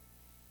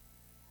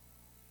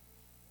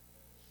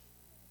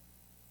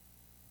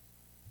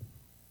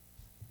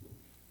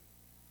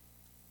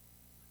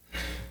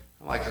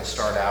like to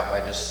start out by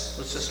let's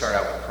just start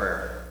out with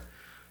prayer.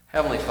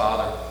 Heavenly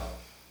Father,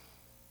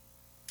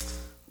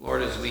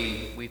 Lord, as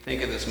we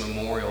think of this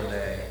Memorial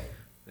Day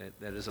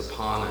that is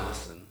upon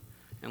us,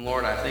 and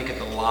Lord, I think of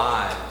the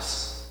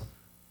lives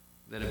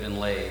that have been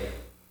laid,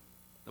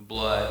 the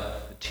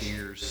blood, the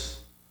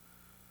tears,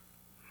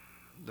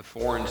 the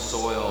foreign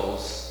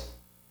soils,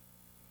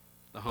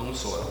 the home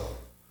soil.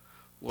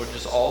 Lord,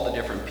 just all the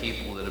different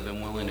people that have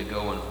been willing to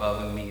go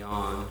above and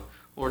beyond,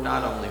 Lord,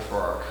 not only for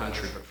our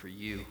country, but for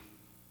you.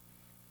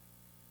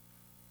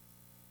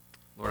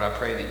 Lord, I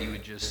pray that you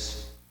would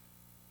just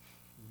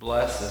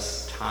bless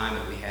this time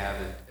that we have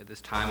at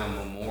this time of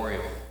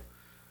memorial.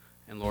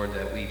 And Lord,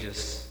 that we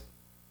just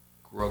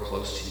grow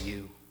close to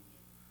you.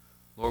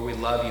 Lord, we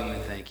love you and we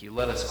thank you.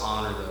 Let us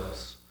honor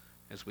those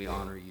as we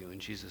honor you. In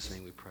Jesus'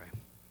 name we pray.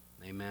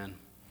 Amen.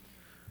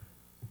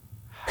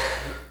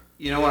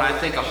 You know, when I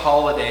think of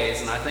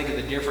holidays and I think of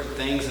the different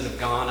things that have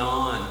gone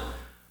on,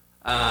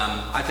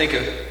 I think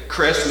of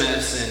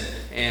Christmas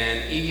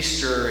and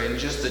Easter and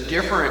just the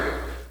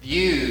different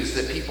views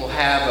that people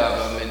have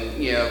of them.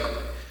 And, you know,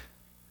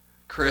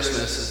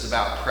 Christmas is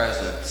about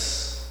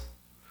presents.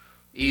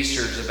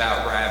 Easter is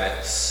about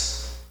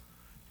rabbits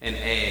and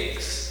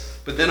eggs.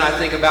 But then I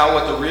think about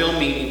what the real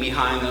meaning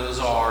behind those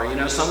are. You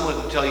know, someone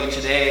would tell you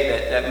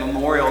today that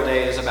Memorial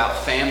Day is about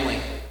family,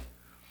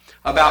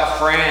 about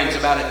friends,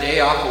 about a day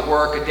off of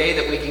work, a day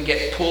that we can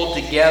get pulled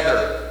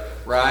together,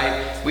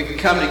 right? We can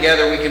come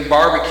together, we can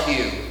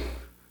barbecue,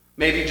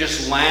 maybe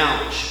just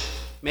lounge.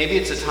 Maybe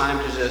it's a time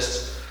to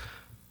just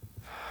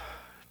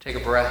take a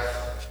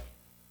breath.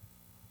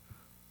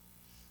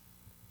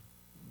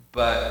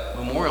 But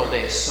Memorial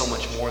Day is so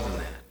much more than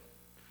that.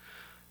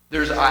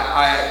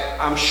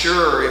 I'm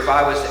sure if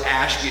I was to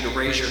ask you to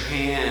raise your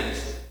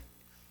hand,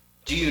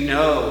 do you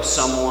know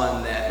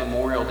someone that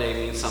Memorial Day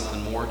means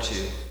something more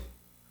to?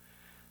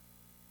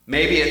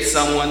 Maybe it's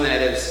someone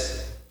that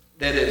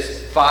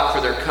has fought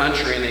for their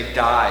country and they've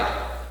died.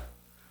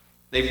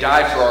 They've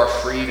died for our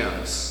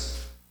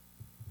freedoms.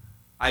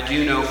 I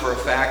do know for a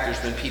fact there's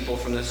been people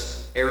from this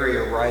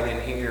area right in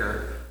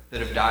here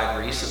that have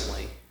died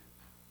recently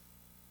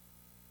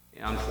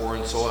on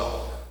foreign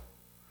soil.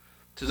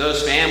 To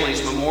those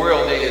families,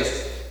 Memorial Day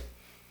is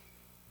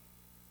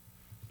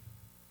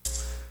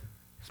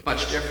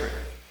much different.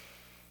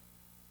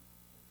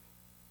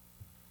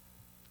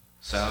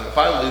 So if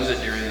I lose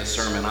it during the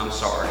sermon, I'm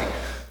sorry.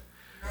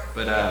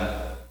 But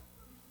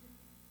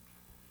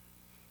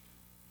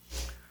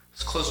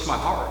it's close to my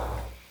heart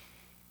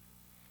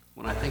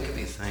when I think of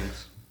these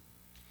things.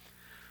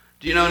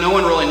 Do you know, no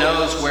one really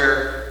knows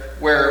where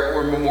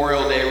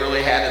Memorial Day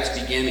really had its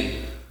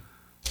beginning.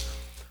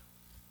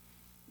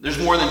 There's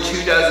more than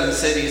 24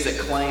 cities that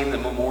claim that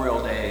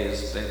Memorial Day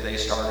is that they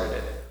started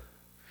it.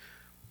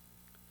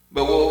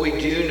 But what we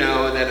do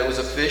know that it was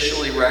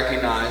officially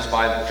recognized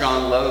by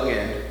John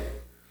Logan,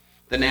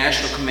 the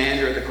national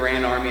commander of the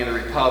Grand Army of the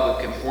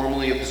Republic, and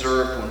formally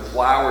observed when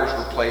flowers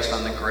were placed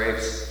on the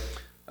graves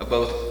of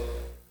both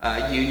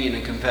Union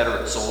and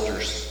Confederate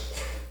soldiers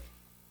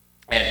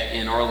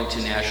in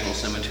Arlington National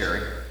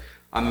Cemetery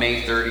on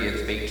May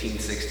 30th,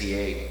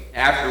 1868.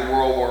 After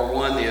World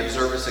War I, the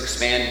observance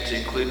expanded to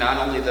include not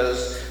only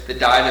those that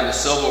died in the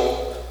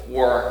Civil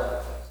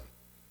War,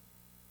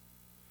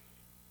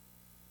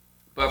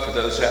 but for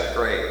those who have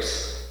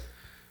graves.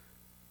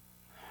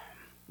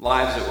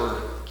 Lives that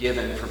were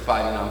given for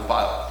fighting on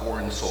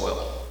foreign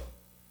soil.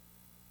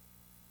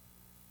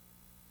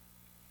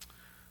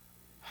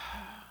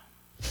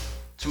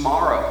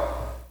 Tomorrow,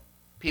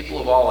 people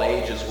of all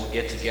ages will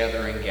get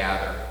together and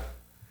gather.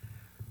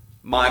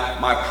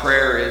 My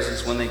prayer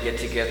is when they get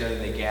together and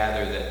they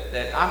gather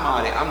that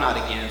I'm not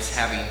against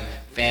having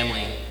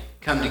family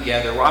come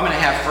together. Well, I'm going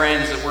to have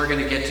friends that we're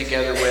going to get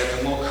together with,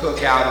 and we'll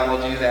cook out and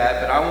we'll do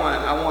that. But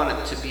I want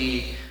it to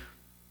be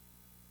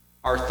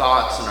our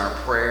thoughts and our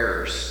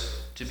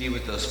prayers to be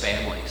with those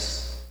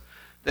families.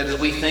 That as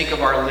we think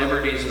of our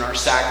liberties and our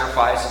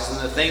sacrifices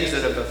and the things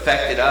that have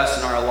affected us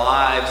in our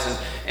lives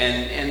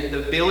and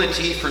the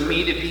ability for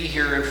me to be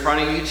here in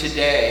front of you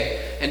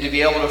today and to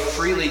be able to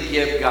freely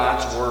give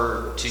God's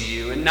word to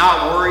you and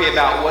not worry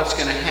about what's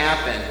going to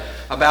happen,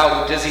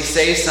 about does he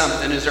say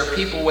something, is there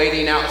people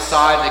waiting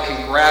outside that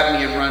can grab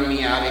me and run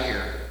me out of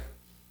here?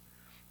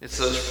 It's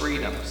those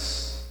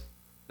freedoms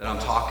that I'm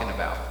talking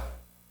about.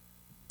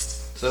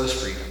 It's those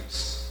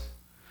freedoms.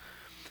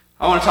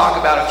 I want to talk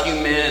about a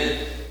few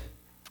men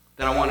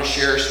that I want to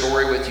share a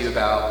story with you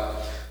about.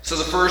 So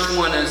the first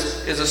one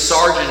is a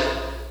sergeant.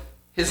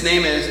 His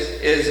name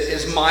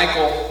is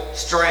Michael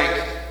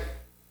Strank.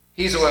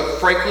 He's a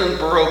Franklin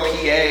Borough,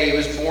 PA. He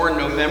was born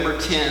November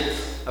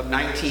 10th of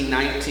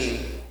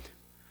 1919.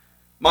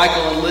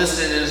 Michael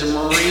enlisted as a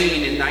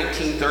Marine in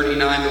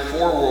 1939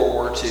 before World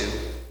War II.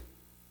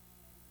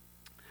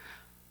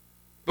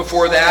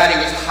 Before that, he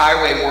was a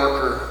highway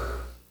worker.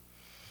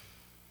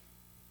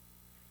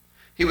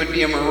 He would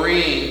be a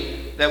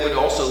Marine that would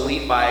also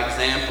lead by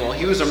example.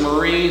 He was a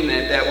Marine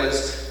that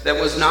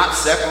was not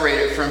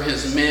separated from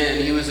his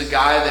men. He was a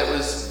guy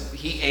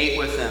he ate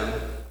with them.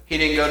 He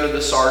didn't go to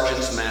the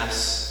sergeant's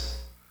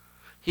mess.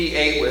 He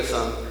ate with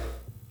them.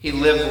 He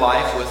lived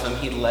life with them.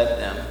 He led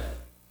them.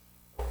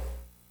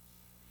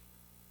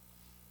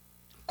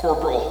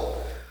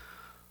 Corporal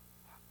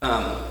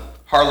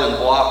Harlan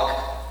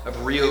Block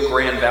of Rio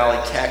Grande Valley,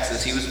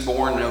 Texas. He was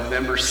born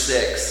November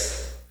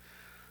 6,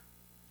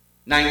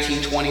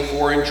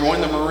 1924, and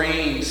joined the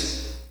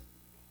Marines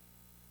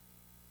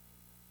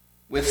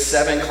with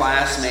 7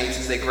 classmates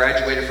as they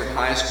graduated from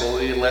high school.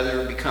 He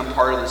later become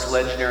part of this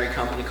legendary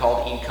company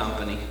called E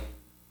Company.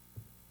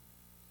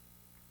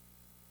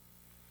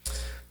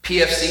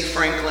 PFC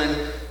Franklin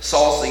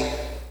Salsey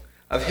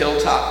of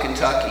Hilltop,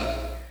 Kentucky.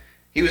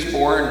 He was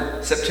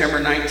born September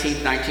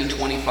 19,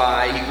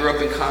 1925. He grew up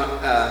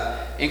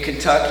in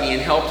Kentucky and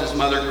helped his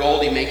mother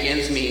Goldie make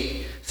ends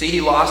meet. See,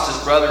 he lost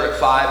his brother at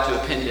 5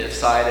 to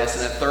appendicitis,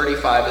 and at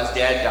 35 his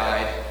dad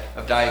died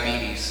of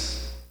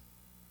diabetes.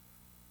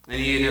 And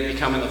he ended up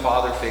becoming the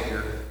father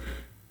figure.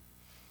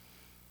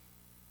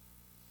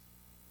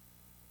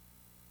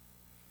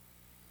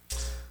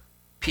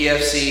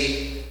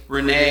 PFC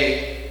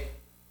Renee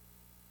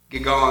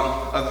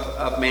Gigon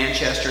of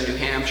Manchester, New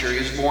Hampshire. He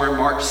was born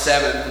March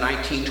 7th,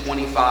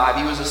 1925.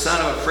 He was the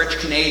son of a French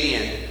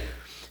Canadian.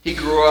 He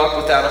grew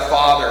up without a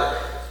father.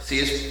 See,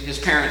 his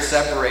parents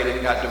separated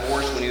and got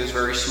divorced when he was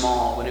very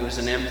small, when he was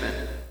an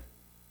infant.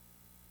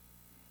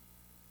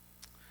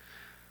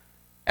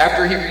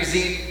 After he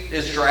received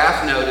his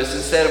draft notice,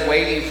 instead of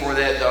waiting for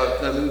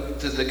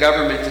the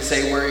government to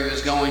say where he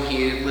was going,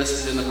 he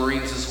enlisted in the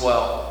Marines as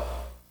well.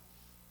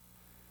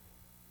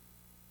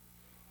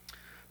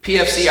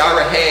 PFC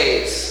Ira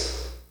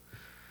Hayes.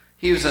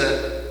 He was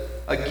a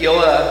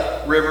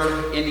Gila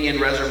River Indian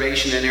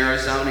Reservation in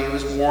Arizona. He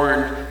was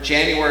born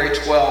January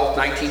 12,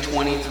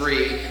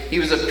 1923. He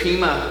was a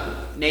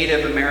Pima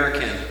Native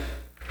American,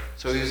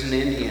 so he was an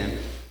Indian.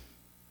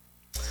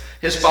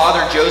 His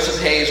father,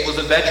 Joseph Hayes, was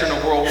a veteran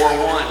of World War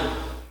I.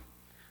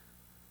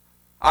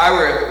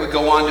 Ira would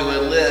go on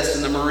to enlist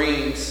in the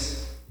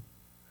Marines,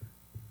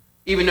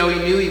 even though he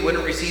knew he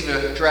wouldn't receive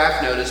a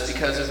draft notice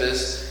because of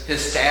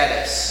his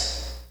status.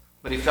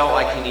 But he felt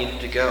like he needed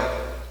to go.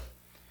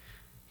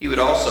 He would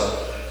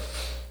also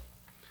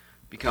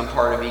become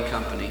part of E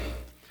Company.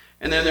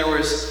 And then there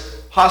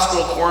was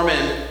Hospital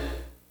Corpsman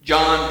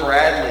John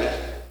Bradley.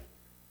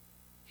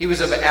 He was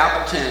of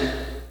Appleton,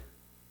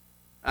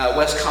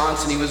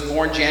 Wisconsin. He was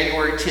born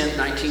January 10th,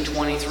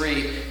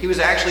 1923. He was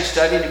actually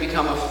studying to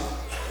become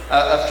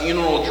a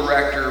funeral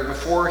director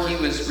before he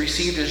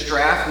received his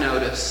draft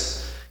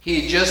notice.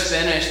 He had just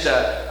finished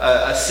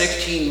a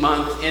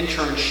 16-month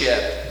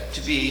internship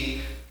to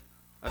be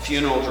a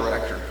funeral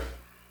director.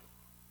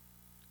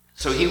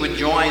 So he would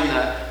join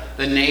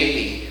the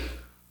Navy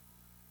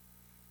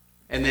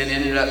and then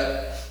ended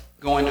up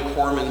going to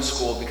corpsman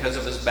school because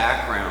of his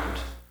background.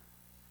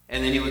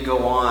 And then he would go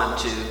on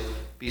to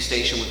be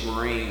stationed with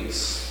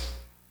Marines.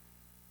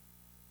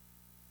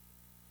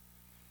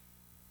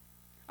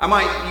 You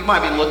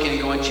might be looking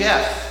and going,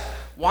 Jeff,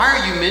 why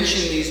are you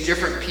mentioning these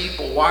different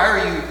people? Why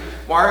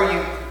are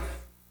you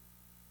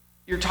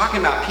You're talking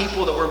about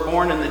people that were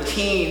born in the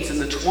teens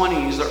and the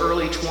 20s, the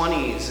early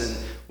 20s, and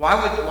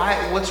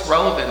what's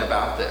relevant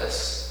about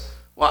this?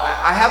 Well,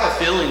 I have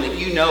a feeling that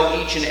you know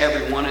each and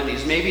every one of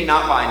these, maybe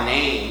not by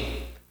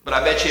name, but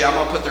I bet you I'm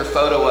going to put their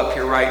photo up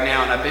here right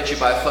now, and I bet you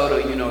by photo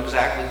you know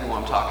exactly who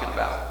I'm talking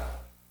about.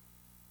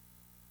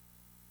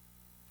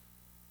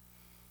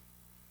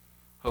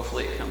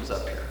 Hopefully it comes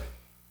up here.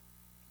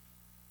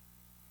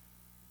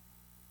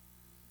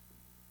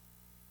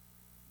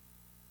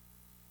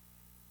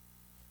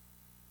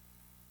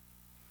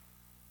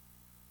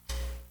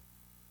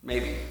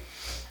 Maybe.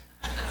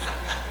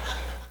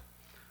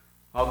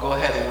 I'll go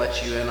ahead and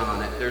let you in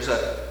on it.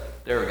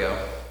 There we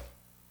go.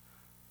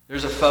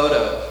 There's a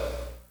photo,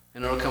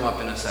 and it'll come up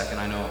in a second,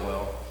 I know it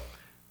will.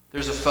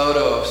 There's a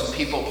photo of some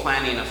people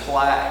planting a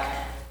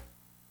flag.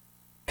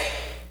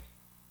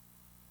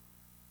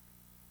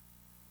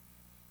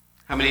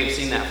 How many have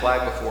seen that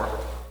flag before?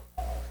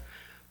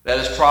 That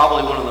is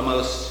probably one of the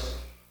most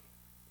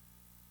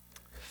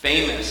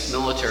famous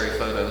military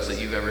photos that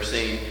you've ever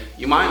seen.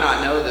 You might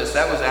not know this,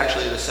 that was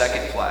actually the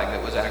second flag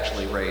that was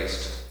actually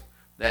raised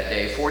that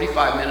day.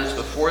 45 minutes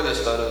before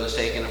this photo was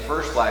taken, the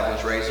first flag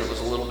was raised, and it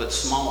was a little bit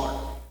smaller.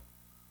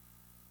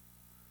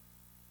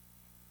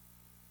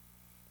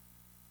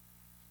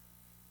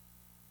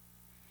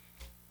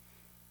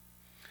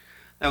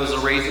 That was the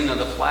raising of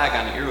the flag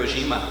on Iwo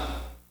Jima.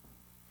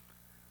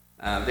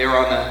 They were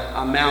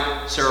on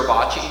Mount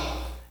Suribachi,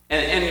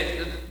 and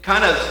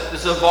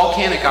this is a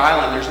volcanic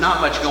island. There's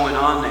not much going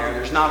on there.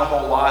 There's not a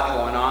whole lot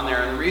going on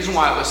there. And the reason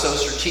why it was so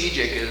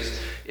strategic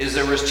is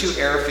there was 2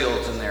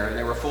 airfields in there, and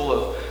they were full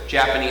of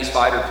Japanese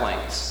fighter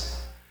planes.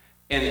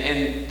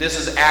 And this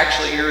is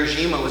actually, Iwo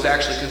Jima was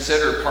actually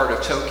considered part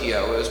of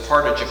Tokyo. It was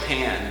part of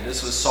Japan.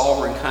 This was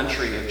sovereign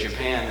country of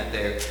Japan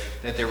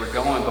that they were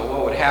going. But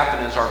what would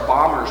happen is our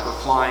bombers were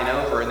flying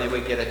over, and they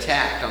would get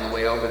attacked on the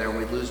way over there, and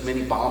we'd lose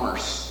many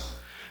bombers.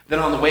 Then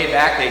on the way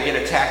back, they'd get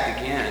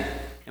attacked again,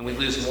 and we'd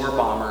lose more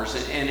bombers.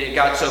 And it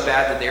got so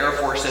bad that the Air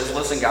Force says,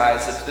 listen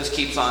guys, if this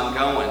keeps on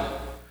going,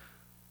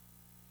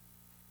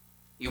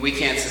 We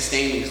can't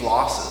sustain these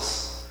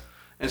losses.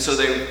 And so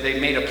they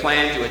made a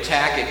plan to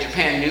attack it.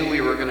 Japan knew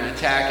we were going to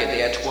attack it. They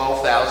had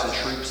 12,000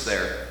 troops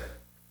there.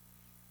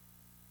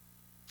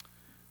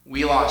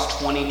 We lost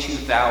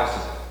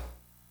 22,000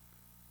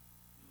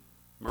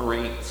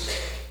 Marines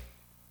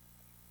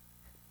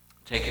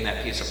taking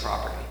that piece of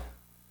property.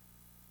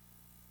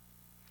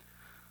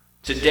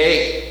 To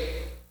date,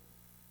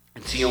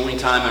 it's the only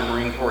time in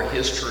Marine Corps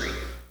history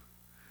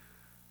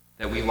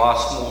that we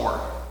lost more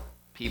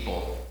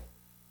people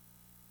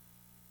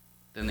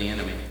than the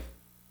enemy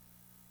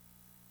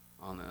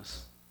on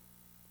this.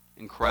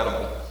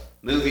 Incredible.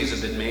 Movies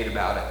have been made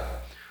about it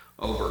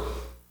over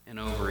and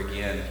over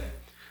again.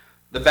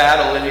 The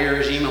battle in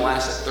Hiroshima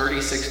lasted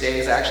 36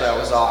 days. Actually, I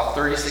was off.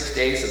 36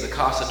 days at the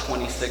cost of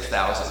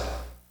 26,000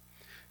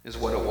 is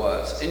what it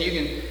was. And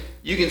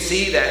you can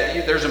see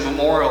that there's a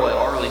memorial at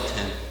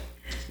Arlington,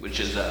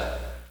 which is a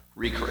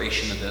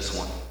recreation of this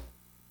one.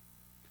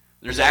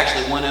 There's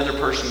actually one other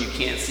person you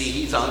can't see.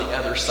 He's on the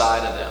other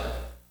side of them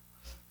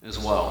as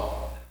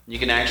well. You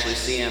can actually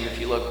see him if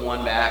you look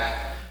one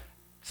back,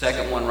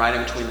 second one right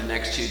in between the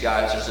next two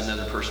guys, there's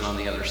another person on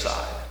the other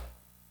side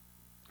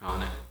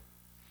on it.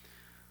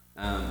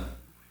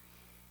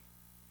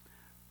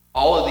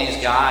 All of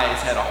these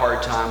guys had a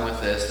hard time with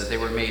this, that they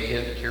were made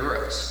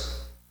heroes.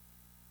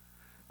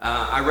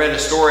 I read a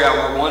story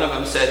where one of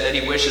them said that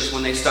he wishes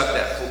when they stuck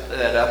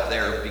that up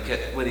there, because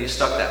when he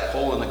stuck that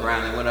pole in the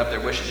ground, they went up there,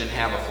 wish it didn't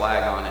have a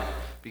flag on it,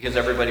 because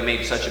everybody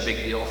made such a big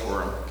deal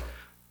for him.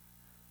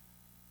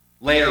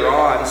 Later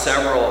on,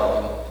 several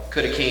of them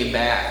could have came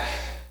back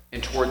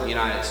and toward the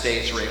United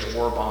States, raised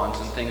war bonds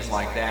and things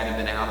like that, and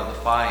been out of the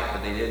fight,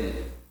 but they didn't.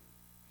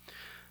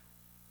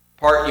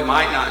 Part you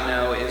might not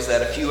know is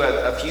that a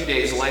few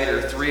days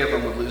later, 3 of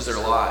them would lose their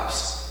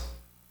lives.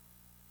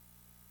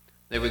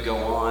 They would go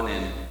on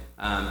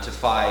and to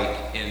fight,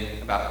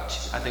 and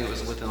I think it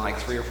was within like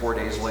 3 or 4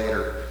 days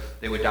later,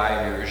 they would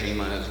die in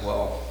Hiroshima as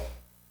well.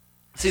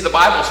 See, the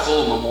Bible's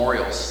full of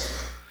memorials.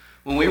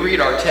 When we read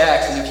our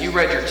text, and if you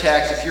read your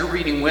text, if you're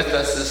reading with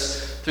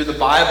us through the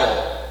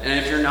Bible, and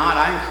if you're not,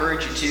 I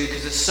encourage you to,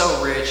 because it's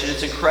so rich and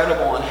it's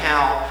incredible on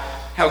how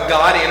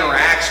God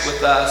interacts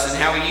with us and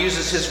how He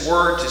uses His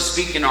Word to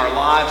speak in our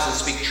lives and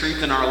speak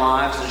truth in our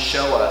lives and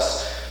show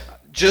us.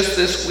 Just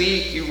this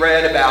week, you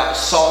read about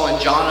Saul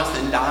and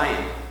Jonathan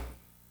dying.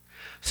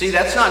 See,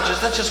 that's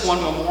just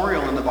one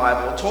memorial in the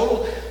Bible.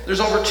 Total, there's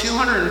over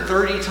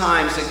 230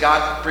 times that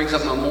God brings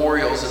up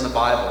memorials in the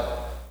Bible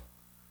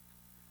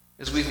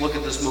as we look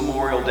at this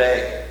Memorial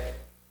Day.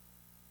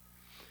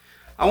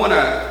 I want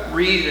to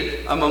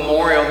read a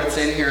memorial that's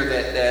in here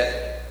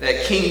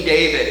that King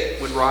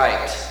David would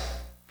write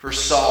for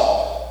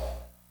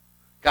Saul.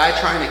 Guy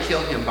trying to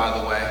kill him, by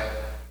the way,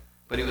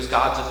 but he was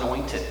God's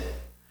anointed.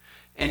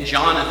 And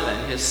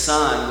Jonathan, his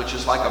son, which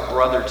is like a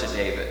brother to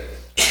David.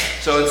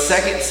 So in 2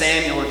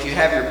 Samuel, if you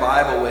have your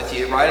Bible with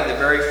you, right at the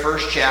very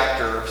first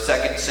chapter of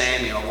 2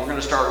 Samuel, we're going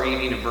to start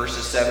reading in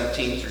verses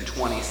 17 through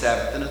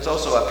 27. And it's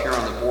also up here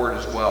on the board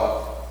as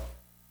well.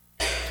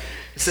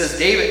 It says,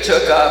 David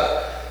took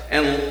up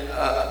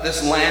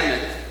this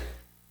lament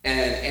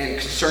and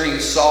concerning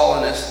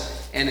Saul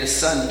and his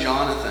son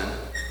Jonathan.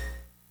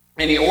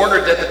 And he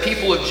ordered that the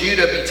people of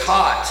Judah be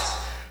taught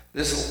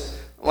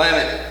this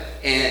lament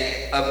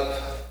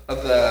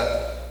of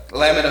the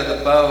lament of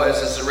the bow,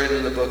 as is written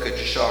in the book of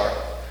Jashar.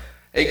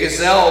 A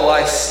gazelle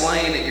lies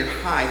slain at your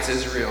heights,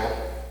 Israel.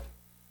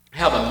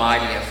 How the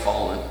mighty have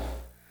fallen.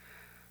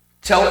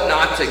 Tell it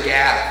not to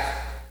Gath.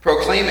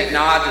 Proclaim it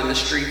not in the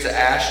streets of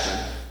Ashton.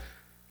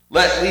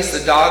 Let at least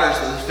the daughters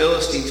of the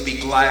Philistines be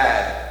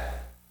glad,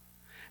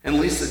 and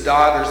at least the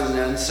daughters of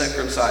the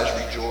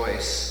uncircumcised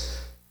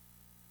rejoice.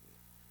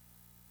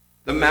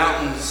 The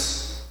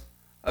mountains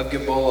of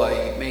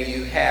Gilboa may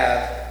you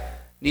have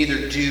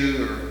neither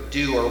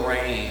dew or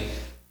rain.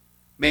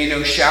 May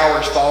no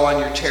showers fall on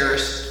your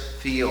terraced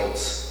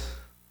fields.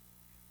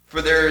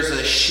 For there is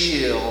a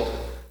shield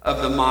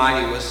of the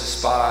mighty was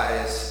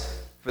despised,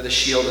 for the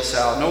shield of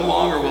Saul. No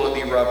longer will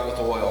it be rubbed with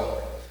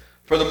oil.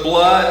 For the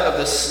blood of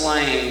the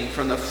slain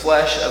from the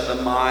flesh of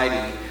the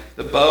mighty,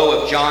 the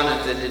bow of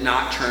Jonathan did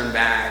not turn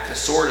back. The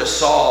sword of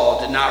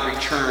Saul did not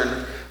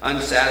return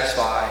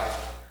unsatisfied.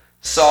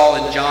 Saul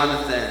and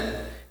Jonathan,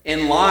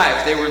 in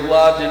life they were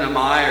loved and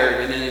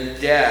admired, and in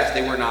death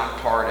they were not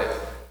parted.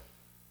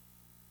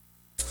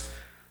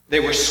 They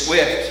were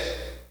swift.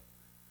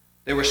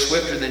 They were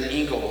swifter than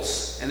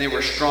eagles, and they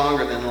were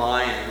stronger than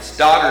lions.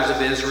 Daughters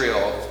of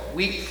Israel,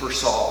 weep for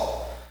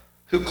Saul,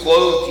 who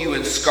clothed you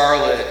in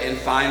scarlet and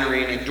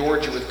finery and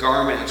adored you with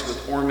garments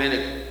with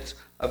ornaments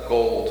of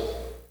gold.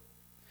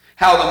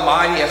 How the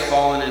mighty have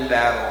fallen in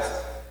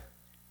battle.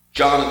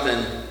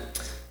 Jonathan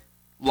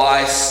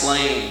lies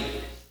slain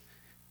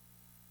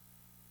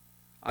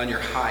on your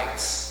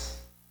heights.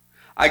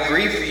 I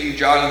grieve for you,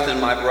 Jonathan,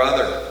 my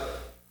brother,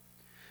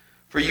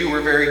 for you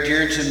were very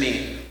dear to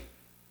me.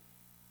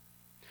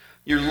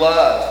 Your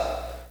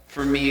love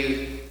for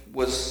me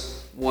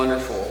was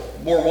wonderful,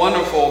 more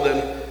wonderful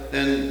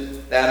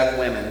than that of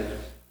women.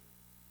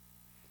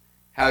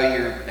 How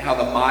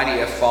the mighty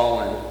have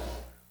fallen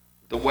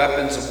The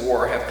weapons of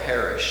war have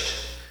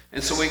perished.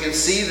 And so we can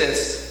see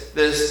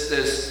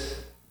this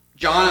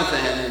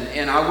Jonathan,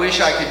 and I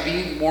wish I could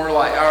be more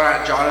like,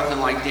 Jonathan,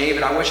 like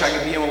David. I wish I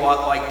could be a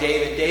lot like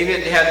David.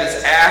 David had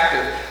this act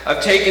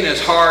of taking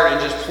his heart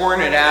and just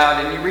pouring it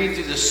out. And you read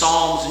through the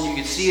Psalms and you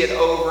can see it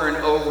over and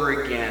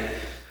over again.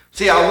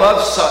 See, I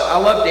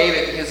love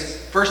David because,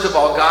 first of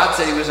all, God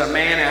said he was a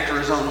man after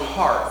his own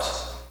heart.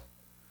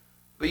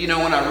 But you know,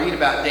 when I read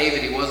about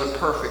David, he wasn't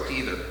perfect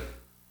either.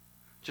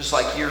 Just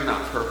like you're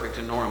not perfect,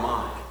 and nor am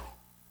I.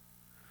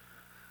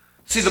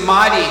 See, the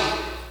mighty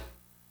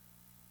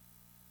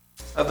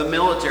of the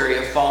military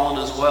have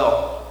fallen as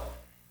well.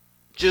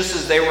 Just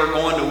as they were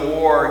going to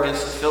war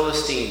against the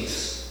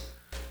Philistines,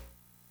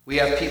 we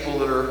have people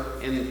that are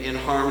in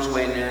harm's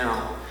way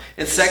now.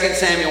 In 2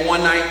 Samuel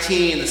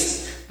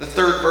 1:19, the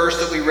third verse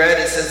that we read,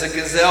 it says, "A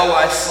gazelle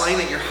lies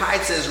slain at your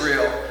heights,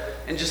 Israel."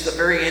 And just the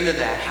very end of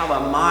that, how the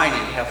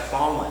mighty have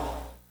fallen.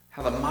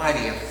 How the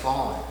mighty have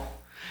fallen.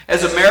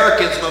 As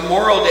Americans,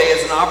 Memorial Day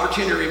is an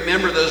opportunity to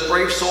remember those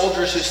brave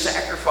soldiers who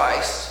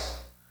sacrificed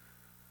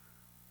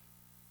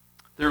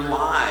their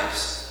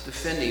lives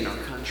defending our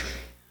country.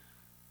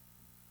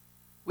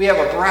 We have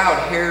a proud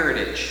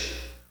heritage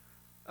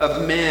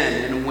of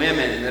men and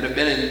women that have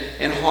been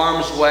in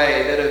harm's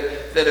way,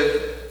 that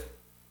have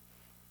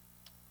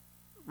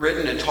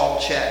written a tall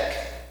check.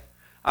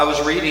 I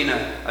was reading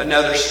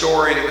another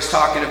story, and it was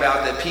talking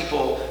about that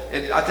people,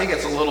 I think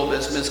it's a little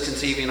bit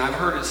misconceiving. I've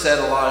heard it said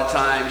a lot of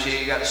times,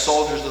 you got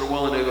soldiers that are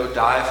willing to go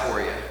die for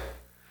you.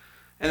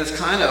 And it's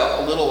kind of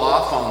a little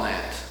off on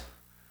that.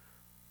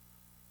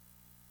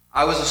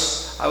 I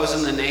was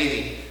in the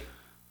Navy.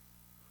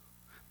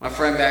 My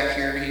friend back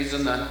here, he's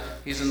in the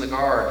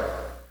Guard.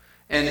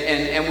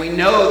 And we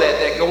know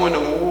that going to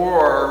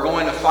war or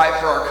going to fight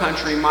for our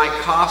country might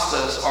cost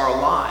us our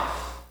life.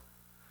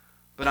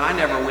 But I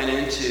never went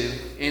into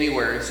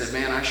anywhere and said,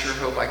 man, I sure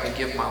hope I can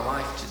give my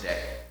life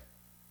today.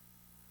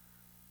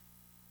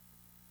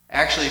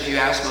 Actually, if you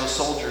ask most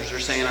soldiers, they're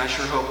saying, I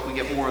sure hope we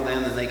get more of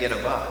them than they get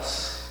of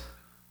us.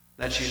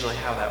 That's usually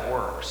how that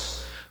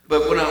works.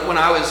 But when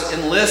I was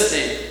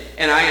enlisting,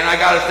 and I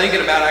got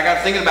thinking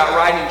about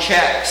writing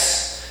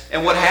checks.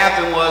 And what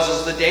happened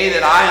was the day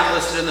that I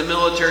enlisted in the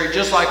military,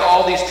 just like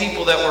all these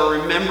people that were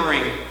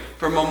remembering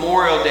for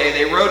Memorial Day,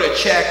 they wrote a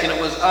check, and it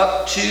was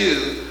up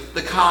to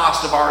the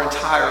cost of our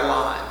entire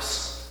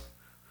lives.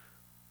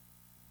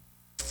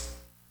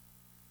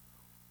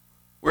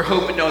 We're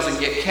hoping it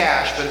doesn't get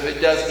cashed, but if it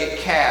does get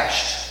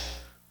cashed,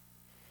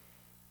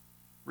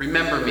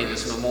 remember me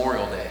this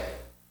Memorial Day.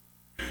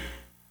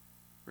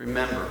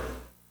 Remember.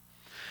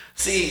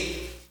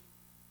 See,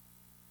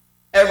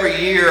 every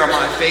year on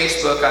my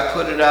Facebook, I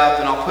put it up,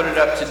 and I'll put it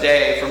up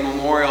today for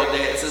Memorial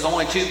Day. It says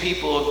only 2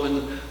 people have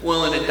been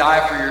willing to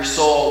die for your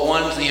soul.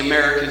 One's the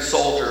American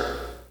soldier,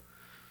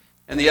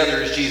 and the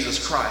other is Jesus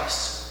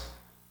Christ.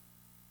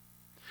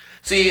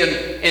 See,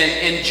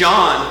 in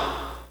John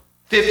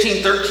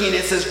 15:13,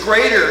 it says,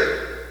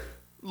 greater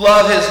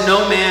love has no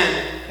one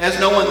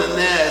than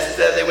this,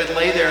 that they would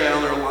lay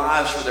down their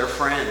lives for their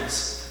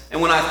friends.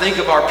 And when I think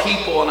of our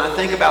people, and I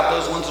think about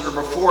those ones that are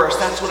before us,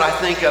 that's what I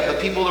think of, the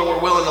people that were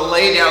willing to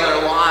lay down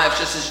their lives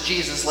just as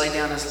Jesus laid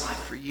down his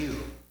life for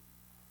you.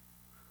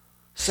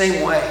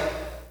 Same way.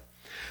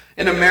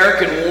 In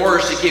American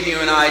wars, to give you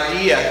an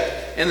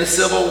idea, in the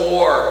Civil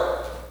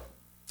War,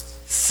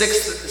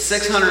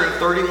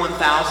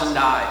 631,000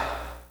 died.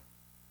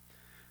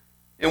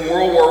 In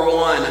World War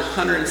I,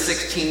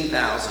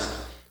 116,000.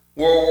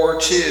 World War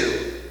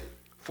II,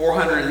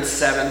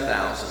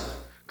 407,000.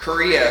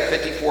 Korea,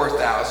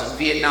 54,000.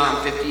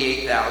 Vietnam,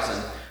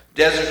 58,000.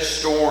 Desert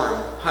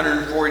Storm,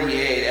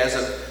 148. As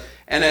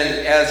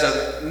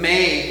of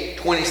May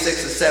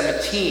 26 of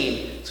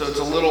 17, so it's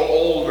a little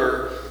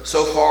older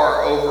so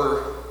far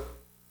over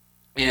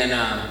in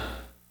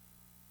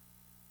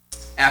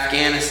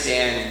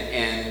Afghanistan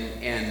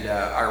and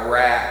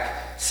Iraq,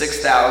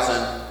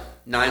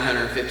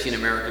 6,915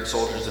 American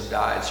soldiers have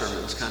died serving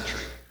this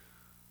country.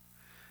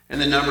 And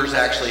the number's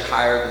actually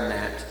higher than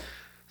that.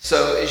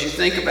 So as you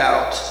think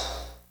about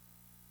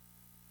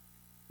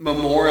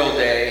Memorial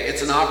Day,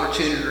 it's an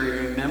opportunity to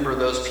remember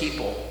those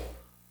people.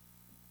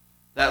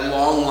 That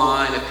long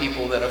line of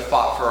people that have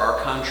fought for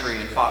our country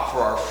and fought for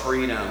our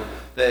freedom.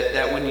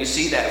 That when you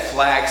see that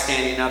flag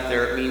standing up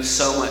there, it means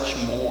so much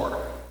more.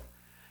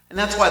 And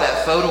that's why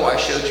that photo I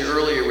showed you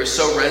earlier was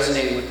so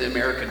resonating with the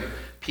American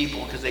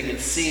people, because they can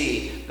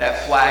see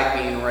that flag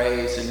being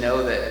raised and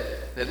know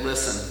that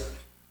listen,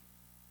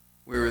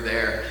 we were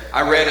there.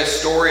 I read a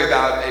story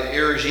about at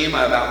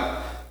Hiroshima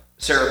about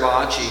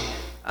Suribachi.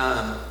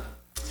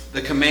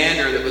 The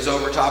commander that was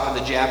over top of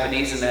the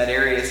Japanese in that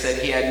area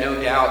said he had no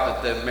doubt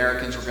that the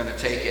Americans were going to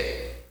take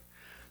it.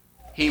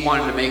 He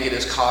wanted to make it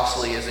as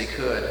costly as he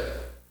could,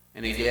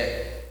 and he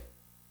did.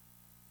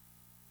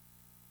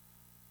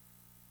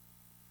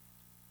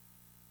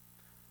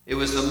 It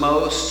was the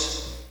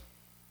most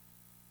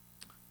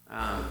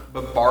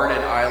bombarded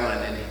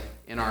island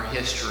in our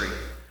history.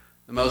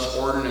 The most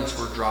ordnance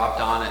were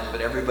dropped on it, but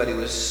everybody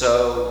was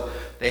so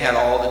they had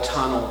all the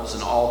tunnels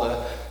and all the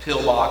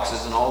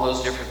pillboxes and all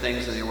those different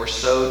things, and they were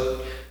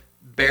so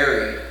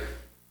buried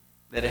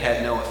that it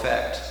had no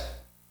effect.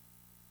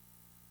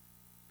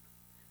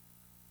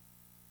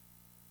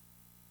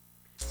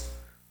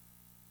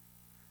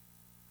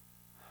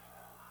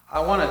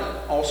 I want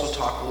to also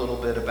talk a little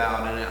bit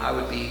about, and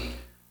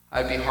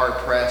I'd be hard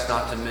pressed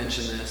not to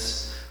mention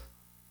this.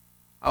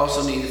 I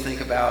also need to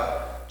think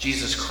about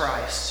Jesus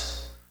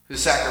Christ, who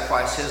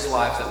sacrificed his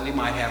life that we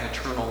might have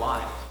eternal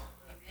life.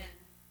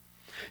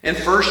 In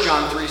 1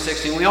 John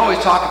 3:16, we always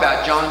talk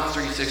about John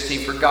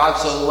 3:16, for God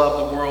so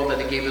loved the world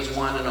that he gave his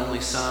one and only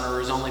Son, or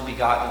his only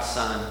begotten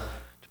Son,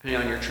 depending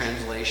on your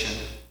translation,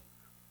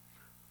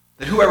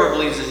 that whoever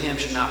believes in him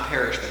should not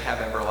perish but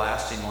have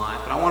everlasting life.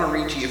 And I want to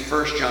read to you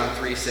 1 John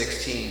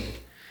 3:16.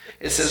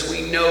 It says,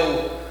 we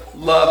know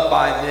love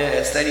by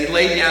this, that he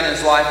laid down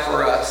his life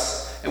for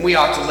us, and we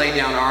ought to lay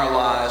down our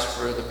lives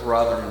for the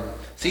brethren.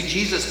 See,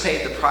 Jesus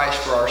paid the price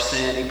for our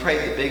sin. He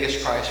paid the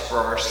biggest price for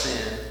our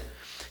sin.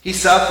 He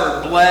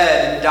suffered,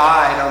 bled, and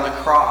died on the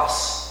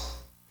cross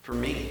for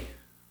me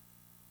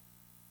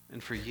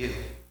and for you.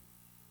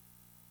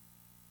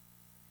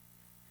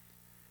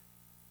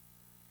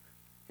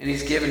 And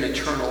he's given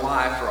eternal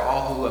life for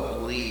all who have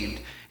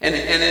believed. And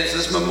as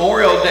this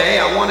Memorial Day,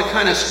 I want to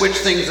kind of switch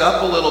things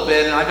up a little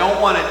bit, and I don't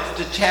want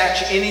to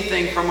detach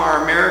anything from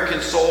our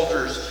American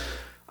soldiers.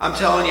 I'm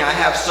telling you, I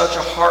have such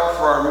a heart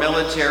for our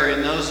military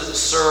and those that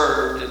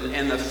served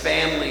and the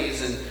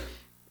families. And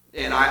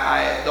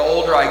the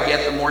older I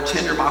get, the more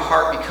tender my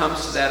heart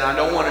becomes to that. And I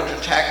don't want to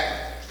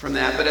detract from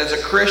that. But as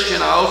a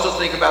Christian, I also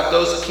think about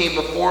those that came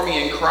before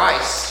me in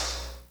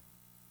Christ.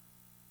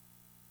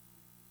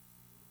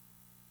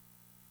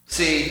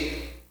 See,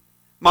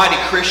 mighty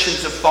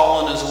Christians have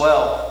fallen as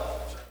well.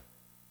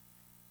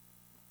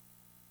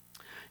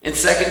 In 2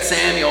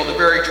 Samuel,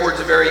 towards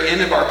the very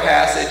end of our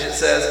passage, it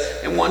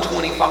says, in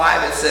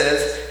 125, it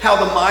says, how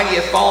the mighty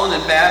have fallen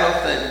in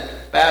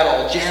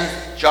battle.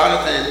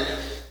 Jonathan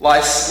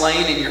lies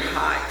slain in your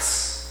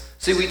heights.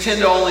 See, we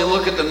tend to only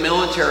look at the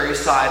military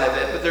side of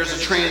it, but there's a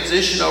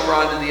transition over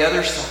onto the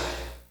other side.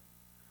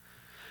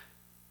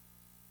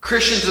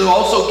 Christians have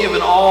also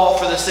given all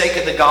for the sake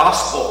of the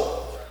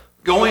gospel,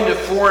 going to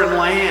foreign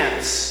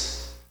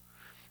lands.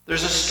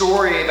 There's a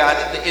story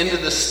about the end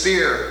of the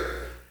spear.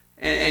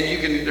 And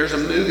there's a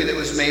movie that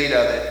was made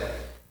of it.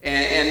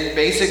 And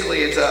basically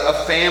it's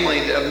a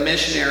family of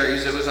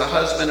missionaries. It was a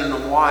husband and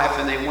a wife,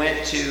 and they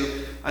went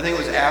to, I think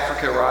it was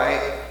Africa,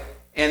 right?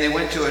 And they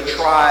went to a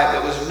tribe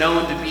that was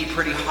known to be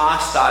pretty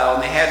hostile,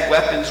 and they had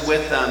weapons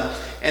with them.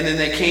 And then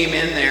they came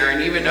in there,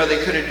 and even though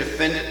they could have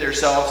defended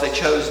themselves, they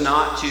chose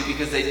not to,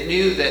 because they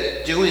knew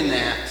that doing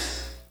that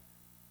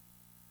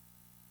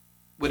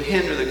would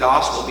hinder the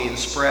gospel being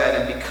spread.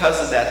 And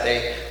because of that,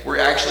 they were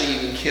actually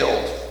even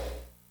killed.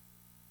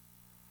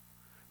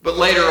 But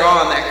later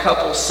on, that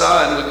couple's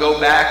son would go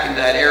back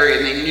into that area,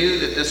 and they knew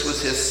that this was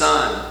his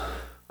son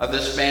of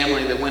this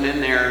family that went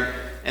in there,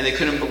 and they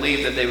couldn't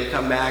believe that they would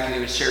come back and he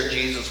would share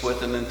Jesus with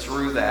them, and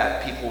through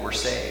that, people were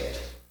saved.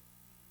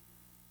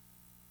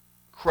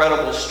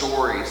 Incredible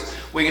stories.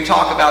 We can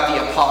talk about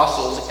the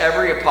apostles.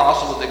 Every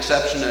apostle, with the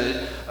exception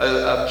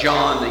of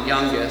John, the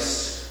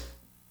youngest,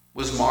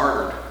 was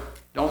martyred.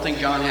 Don't think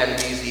John had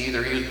it easy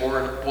either. He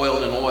was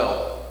boiled in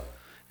oil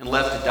and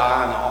left to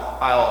die on the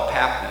Isle of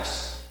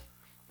Patmos.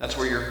 That's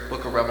where your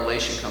book of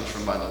Revelation comes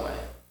from, by the way.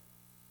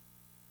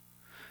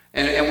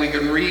 And we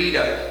can read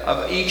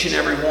of each and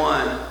every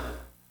one,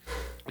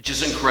 which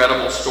is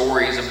incredible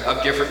stories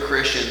of different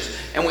Christians.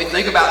 And we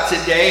think about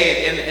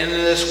today in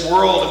this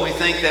world, and we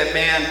think that,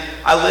 man,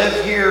 I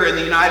live here in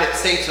the United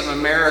States of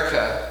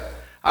America.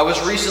 I was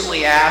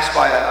recently asked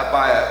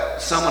by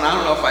someone, I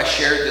don't know if I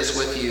shared this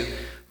with you,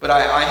 but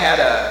I had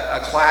a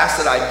class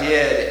that I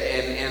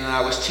did, and I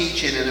was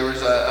teaching, and there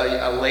was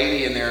a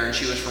lady in there, and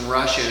she was from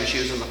Russia, and she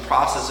was in the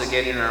process of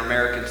getting her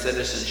American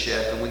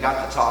citizenship, and we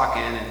got to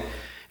talking,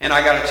 and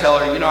I got to tell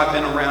her, I've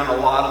been around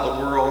a lot of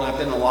the world, and I've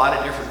been in a lot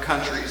of different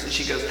countries, and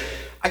she goes,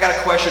 I got a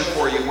question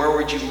for you. Where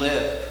would you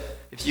live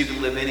if you could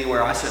live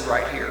anywhere? I said,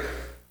 right here.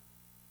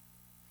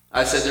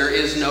 I said, there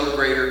is no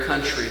greater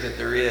country that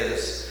there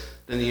is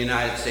than the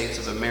United States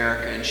of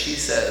America. And she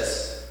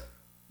says,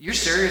 you're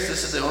serious?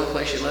 This is the only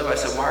place you live? I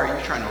said, why are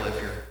you trying to live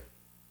here?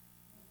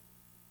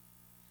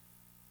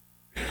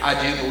 I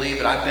do believe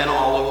it. I've been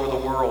all over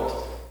the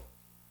world.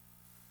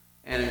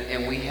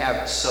 And we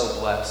have it so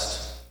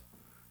blessed.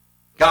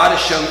 God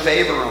has shown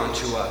favor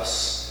unto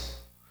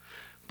us.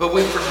 But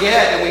we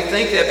forget, and we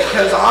think that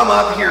because I'm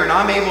up here and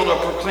I'm able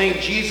to proclaim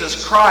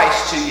Jesus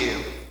Christ to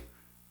you,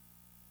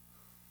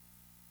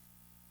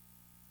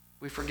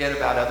 we forget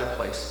about other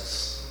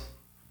places.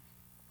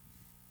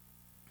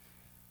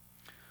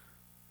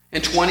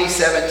 In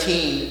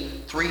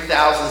 2017,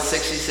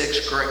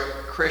 3,066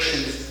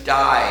 Christians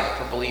died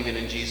for believing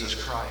in Jesus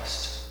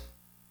Christ.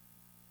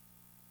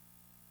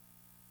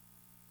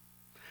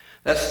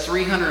 That's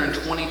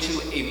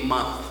 322 a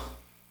month.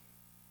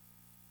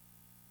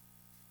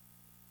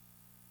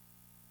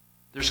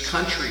 There's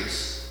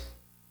countries.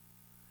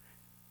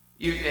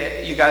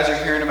 You guys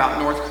are hearing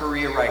about North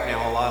Korea right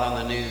now a lot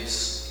on the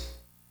news.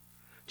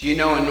 Do you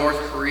know in North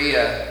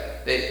Korea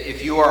that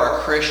if you are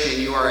a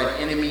Christian, you are an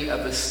enemy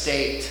of the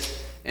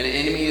state, and an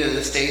enemy of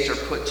the states are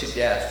put to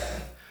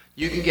death?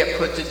 You can get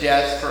put to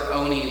death for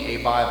owning a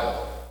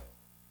Bible.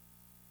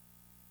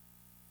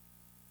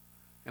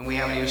 And we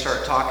haven't even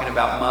started talking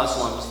about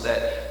Muslims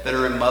that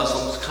are in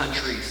Muslim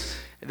countries,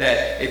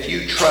 that if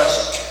you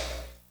trust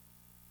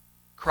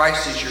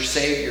Christ as your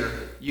Savior,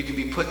 you can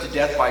be put to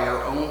death by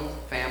your own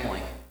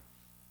family.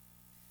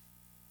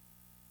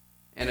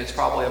 And it's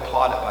probably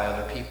applauded by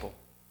other people.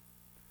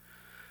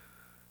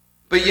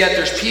 But yet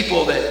there's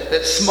people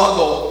that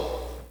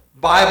smuggle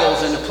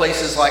Bibles into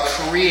places like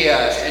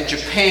Korea and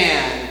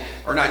Japan,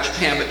 or not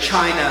Japan, but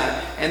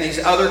China, and these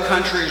other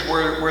countries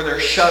where they're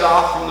shut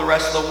off from the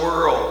rest of the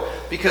world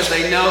because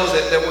they know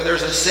that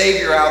there's a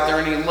Savior out there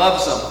and He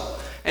loves them.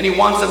 And He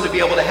wants them to be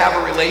able to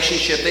have a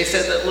relationship. They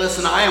said that,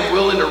 listen, I am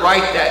willing to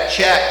write that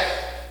check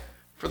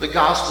for the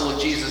gospel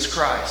of Jesus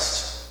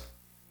Christ.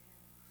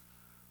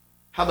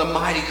 How the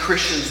mighty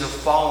Christians have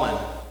fallen.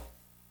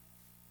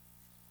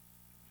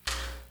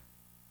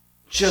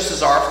 Just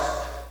as our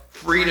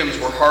freedoms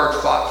were hard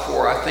fought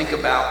for, I think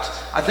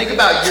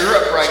about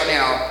Europe right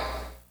now.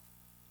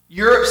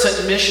 Europe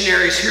sent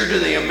missionaries here to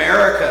the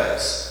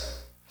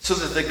Americas so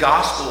that the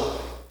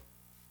gospel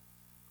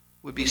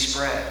would be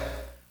spread.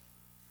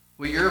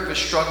 Well, Europe is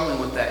struggling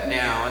with that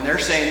now, and they're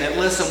saying that,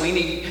 listen, we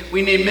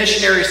need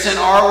missionaries sent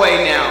our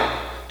way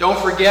now. Don't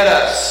forget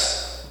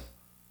us.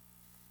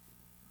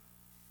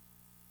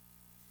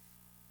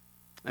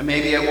 And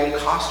maybe it won't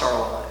cost our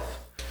life.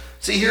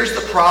 See, here's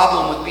the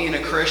problem with being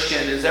a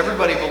Christian, is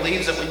everybody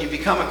believes that when you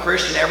become a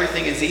Christian,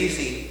 everything is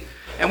easy.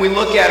 And we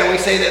look at it and we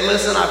say that,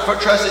 listen, I've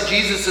trusted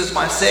Jesus as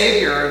my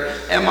Savior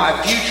and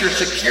my future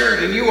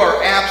secured. And you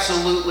are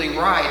absolutely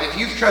right. If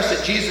you've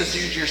trusted Jesus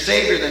as your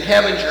Savior, then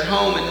heaven's your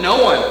home and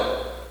no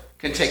one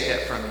can take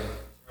that from you.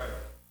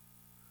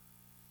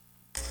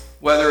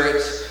 Whether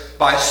it's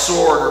by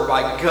sword or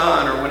by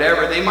gun or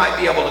whatever, they might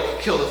be able to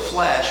kill the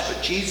flesh.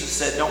 But Jesus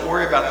said, don't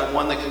worry about the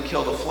one that can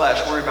kill the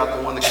flesh. Worry about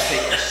the one that can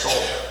take the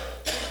soul.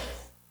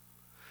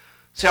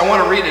 See, I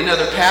want to read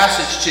another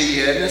passage to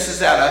you, and this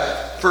is out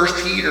of 1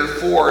 Peter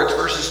 4. It's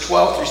verses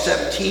 12 through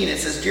 17. It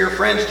says, Dear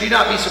friends, do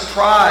not be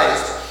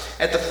surprised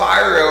at the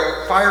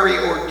fiery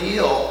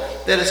ordeal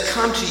that has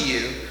come to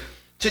you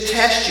to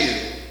test you,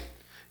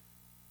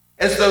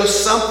 as though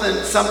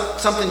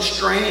something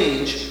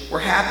strange were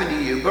happening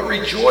to you. But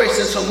rejoice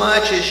in so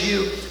much as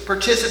you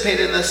participate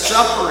in the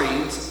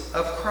sufferings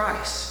of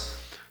Christ,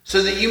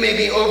 so that you may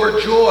be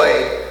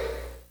overjoyed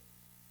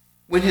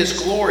when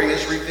His glory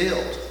is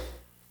revealed.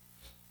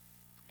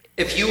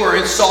 If you are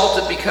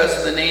insulted because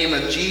of the name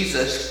of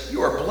Jesus,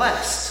 you are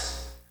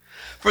blessed.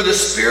 For the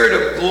Spirit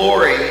of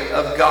glory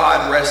of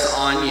God rests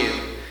on you.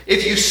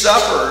 If you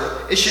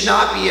suffer, it should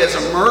not be as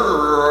a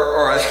murderer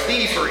or a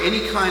thief or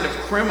any kind of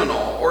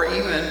criminal or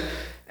even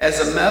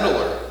as a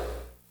meddler.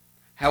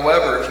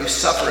 However, if you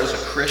suffer as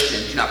a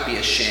Christian, do not be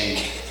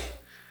ashamed.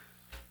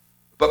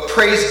 But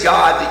praise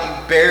God that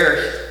you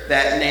bear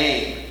that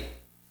name.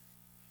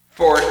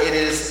 For it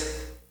is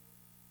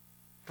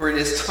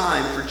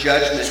time for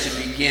judgment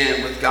to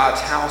begin with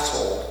God's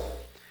household.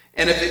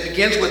 And if it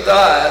begins with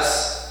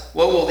us,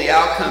 what will the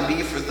outcome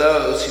be for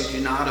those who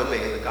do not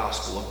obey the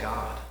gospel of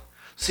God?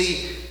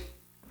 See,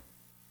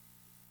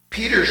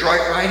 Peter's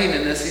writing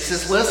in this. He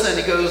says, listen,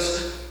 he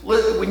goes,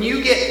 when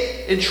you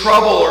get in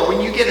trouble or when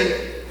you get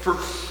in for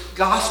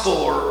gospel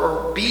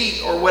or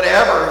beat or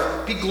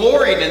whatever, be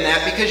gloried in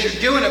that because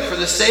you're doing it for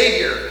the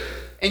Savior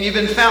and you've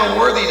been found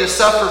worthy to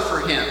suffer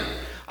for Him.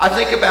 I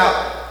think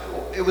about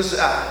it was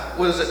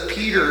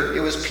Peter?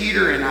 It was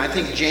Peter and I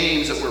think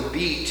James that were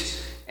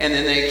beat, and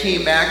then they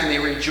came back and they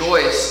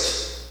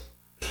rejoiced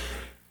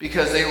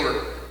because they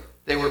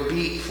were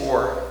beat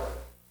for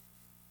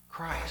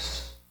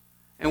Christ.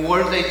 And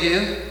what did they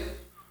do?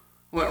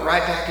 Went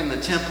right back in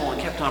the temple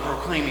and kept on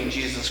proclaiming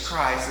Jesus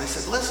Christ. And they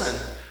said, "Listen,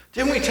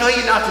 didn't we tell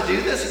you not to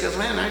do this?" He goes,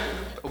 "Man, I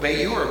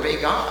obey you or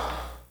obey God."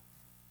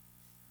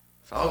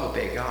 So I'll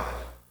obey God.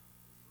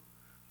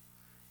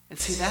 And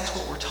see, that's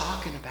what we're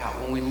talking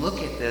about when we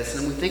look at this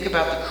and we think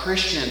about the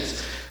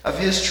Christians of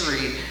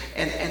history.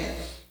 And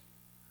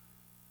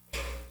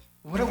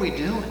what are we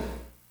doing?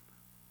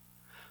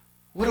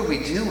 What are we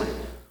doing?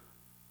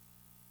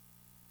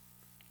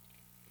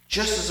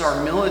 Just as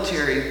our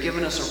military has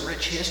given us a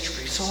rich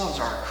history, so has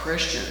our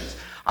Christians.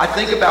 I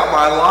think about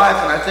my life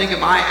and I think,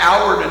 am I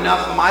outward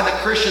enough? Am I the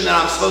Christian that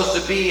I'm supposed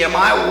to be? Am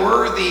I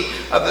worthy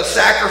of the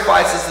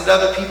sacrifices that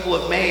other people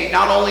have made?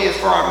 Not only as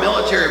for our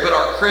military, but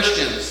our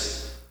Christians.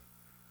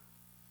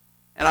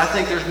 And I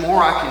think there's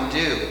more I can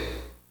do.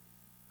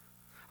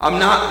 I'm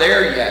not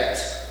there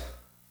yet.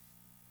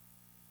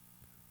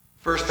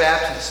 First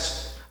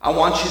Baptist, I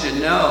want you to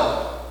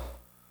know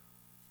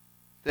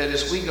that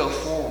as we go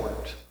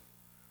forward,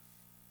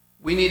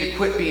 we need to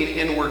quit being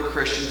inward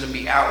Christians and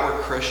be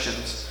outward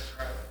Christians.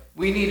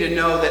 We need to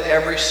know that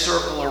every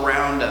circle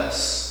around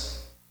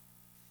us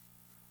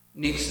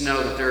needs to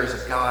know that there is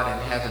a God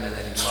in heaven and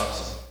that He loves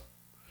them.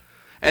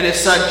 And his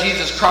son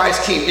Jesus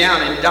Christ came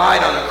down and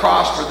died on a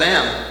cross for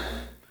them.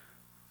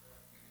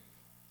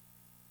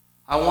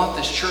 I want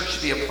this church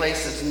to be a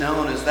place that's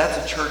known as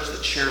that's a church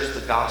that shares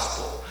the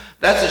gospel.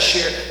 That's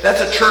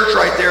a church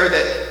right there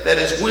that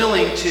is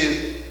willing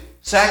to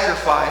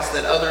sacrifice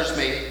that others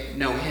may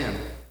know him.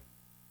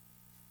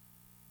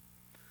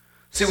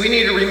 See, we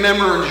need to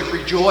remember and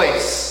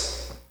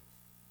rejoice.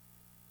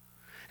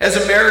 As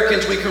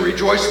Americans, we can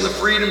rejoice in the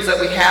freedoms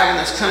that we have in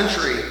this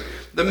country.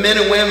 The men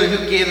and women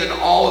who gave in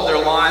all of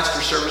their lives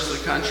for service to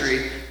the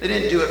country, they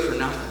didn't do it for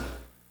nothing.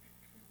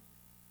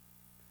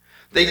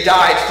 They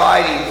died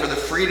fighting for the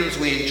freedoms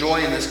we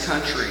enjoy in this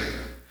country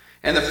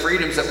and the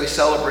freedoms that we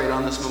celebrate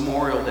on this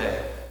Memorial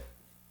Day.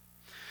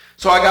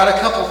 So I got a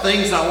couple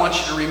things I want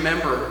you to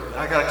remember.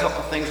 I got a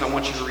couple things I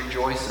want you to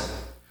rejoice in.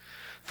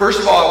 First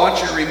of all, I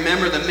want you to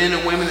remember the men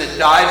and women that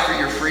died for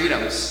your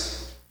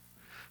freedoms.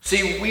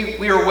 See,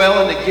 we are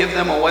willing to give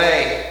them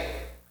away,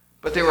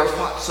 but they were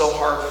fought so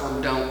hard for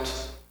them don't.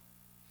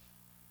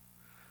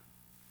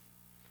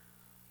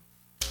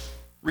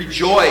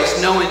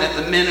 Rejoice knowing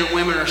that the men and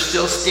women are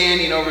still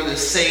standing over the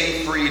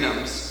same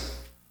freedoms.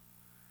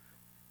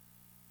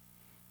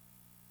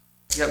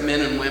 You got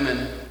men and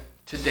women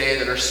today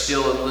that are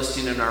still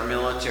enlisting in our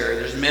military.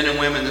 There's men and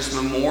women this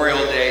Memorial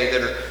Day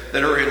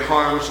that are in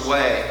harm's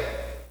way.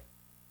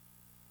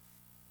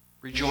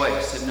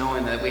 Rejoice in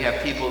knowing that we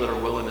have people that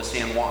are willing to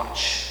stand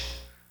watch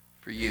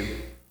for you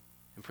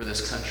and for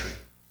this country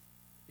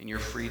and your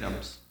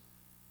freedoms.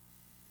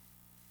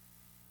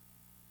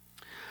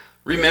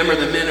 Remember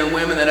the men and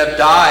women that have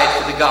died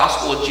for the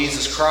gospel of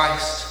Jesus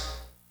Christ.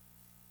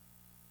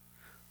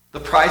 The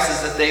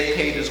prices that they've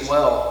paid as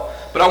well.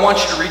 But I want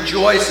you to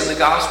rejoice in the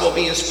gospel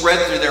being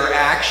spread through their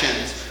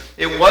actions.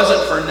 It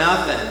wasn't for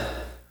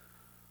nothing.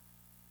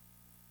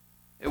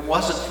 It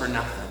wasn't for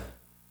nothing.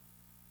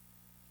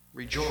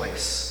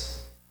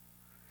 Rejoice.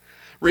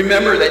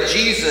 Remember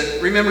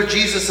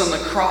Jesus on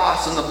the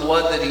cross and the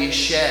blood that he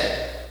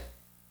shed.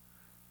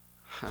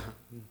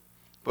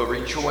 But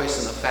rejoice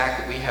in the fact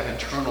that we have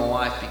eternal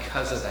life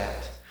because of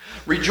that.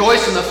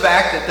 Rejoice in the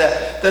fact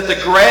that the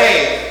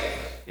grave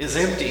is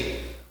empty.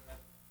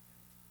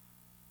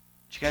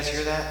 Did you guys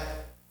hear that?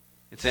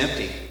 It's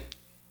empty.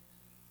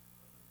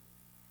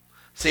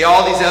 See,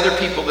 all these other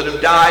people that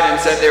have died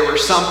and said there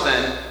was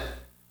something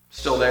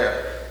still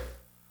there.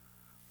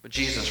 But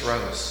Jesus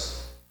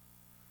rose.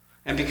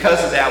 And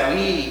because of that,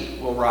 we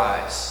will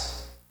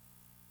rise.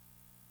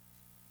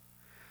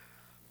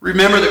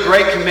 Remember the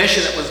Great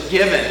Commission that was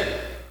given.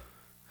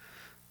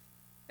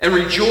 And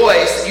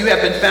rejoice that you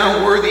have been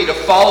found worthy to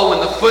follow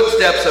in the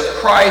footsteps of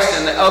Christ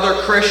and the other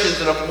Christians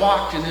that have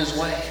walked in his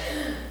way.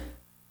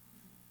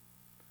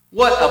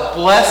 What a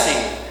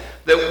blessing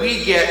that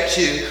we get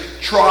to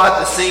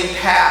trod the same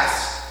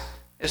paths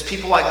as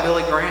people like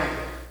Billy Graham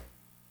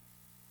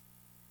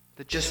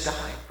that just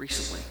died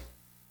recently.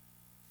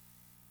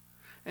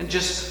 And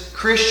just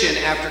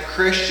Christian after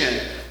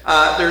Christian.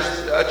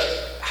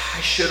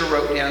 I should have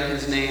wrote down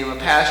his name. A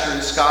pastor in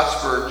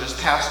Scottsburg just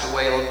passed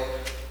away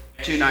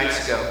 2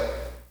 nights ago.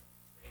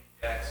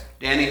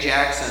 Danny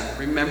Jackson.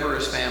 Remember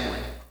his family.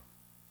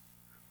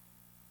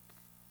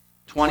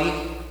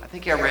 I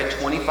think I read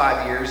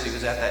 25 years he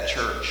was at that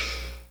church.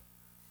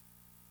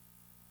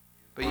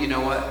 But you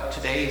know what?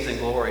 Today he's in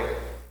glory.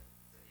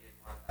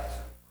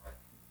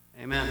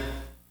 Amen.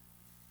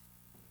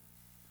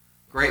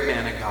 Great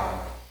man of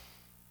God.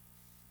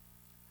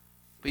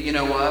 But you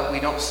know what? We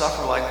don't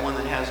suffer like one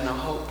that has no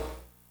hope.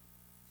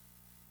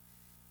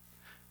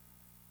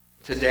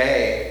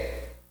 Today,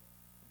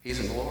 he's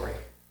in glory.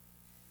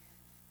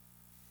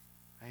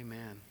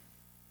 Amen.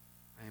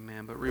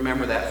 Amen. But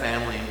remember that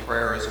family in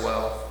prayer as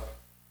well.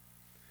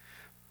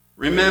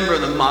 Remember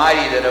the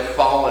mighty that have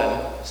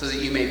fallen so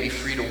that you may be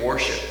free to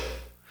worship.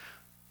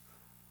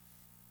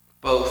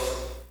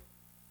 Both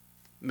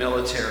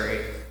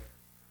military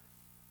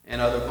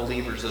and other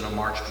believers that have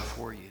marched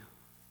before you.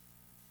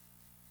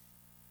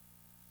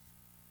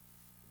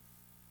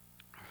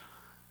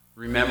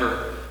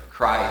 Remember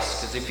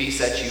Christ, because if he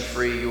sets you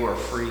free, you are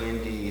free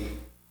indeed.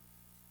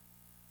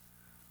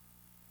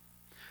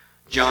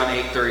 John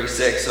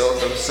 8:36, so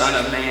if the Son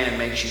of Man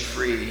makes you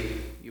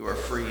free, you are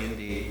free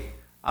indeed.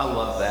 I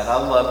love that. I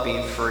love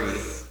being free.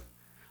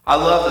 I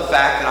love the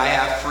fact that I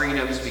have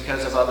freedoms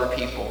because of other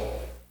people.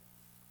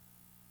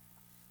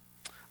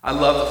 I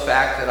love the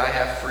fact that I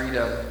have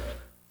freedom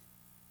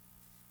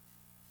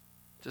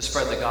to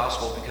spread the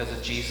gospel because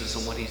of Jesus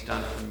and what he's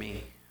done for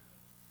me.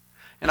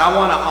 And I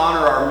want to honor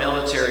our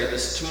military.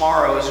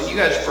 Tomorrow is when you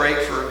guys break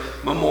for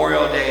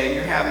Memorial Day and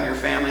you're having your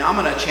family. I'm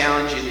going to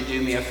challenge you to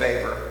do me a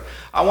favor.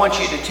 I want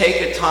you to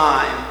take a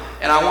time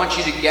and I want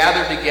you to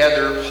gather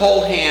together,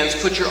 hold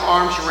hands, put your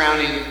arms around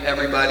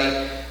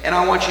everybody, and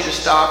I want you to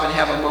stop and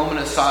have a moment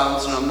of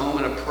silence and a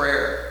moment of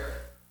prayer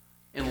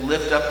and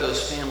lift up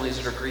those families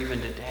that are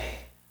grieving today.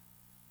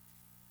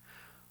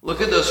 Look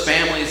at those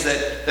families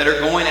that are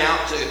going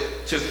out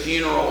to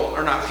funeral,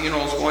 or not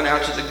funerals, going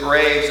out to the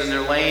graves, and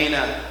they're laying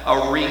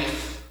a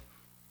wreath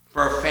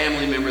for a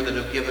family member that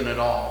have given it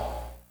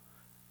all.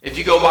 If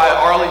you go by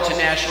Arlington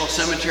National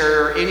Cemetery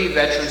or any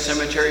veteran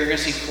cemetery, you're going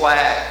to see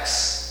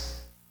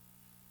flags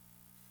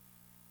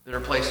that are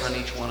placed on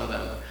each one of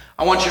them.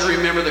 I want you to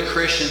remember the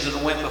Christians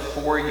that went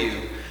before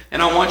you.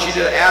 And I want you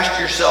to ask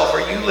yourself,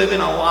 are you living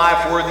a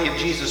life worthy of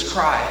Jesus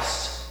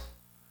Christ?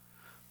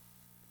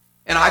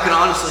 And I can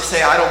honestly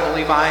say, I don't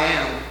believe I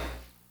am.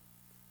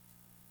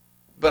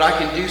 But I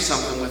can do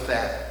something with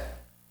that.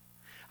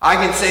 I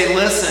can say,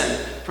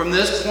 listen, from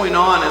this point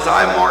on, as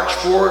I march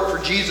forward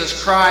for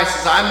Jesus Christ,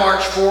 as I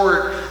march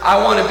forward,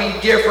 I want to be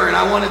different.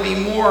 I want to be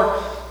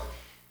more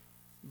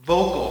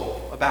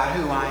vocal about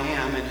who I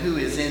am and who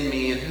is in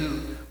me and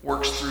who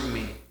works through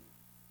me.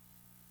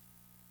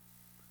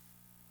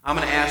 I'm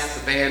going to ask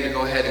the band to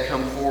go ahead and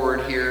come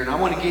forward here, and I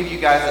want to give you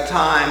guys a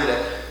time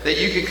that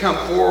you can come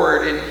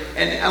forward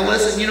and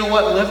listen, you know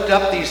what, lift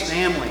up these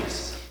families.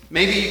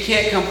 Maybe you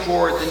can't come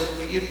forward,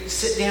 then you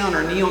sit down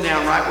or kneel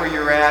down right where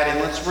you're at, and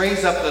let's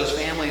raise up those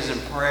families in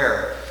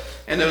prayer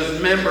and those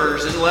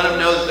members and let them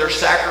know that their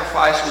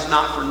sacrifice was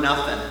not for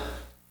nothing.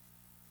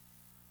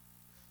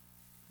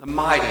 The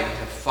mighty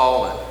have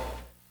fallen.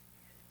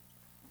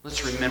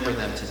 Let's remember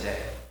them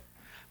today.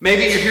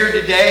 Maybe you're here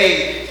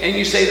today and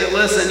you say that,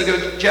 listen, you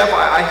go, Jeff,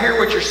 I hear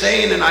what you're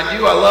saying, and I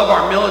do. I love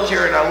our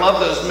military and I love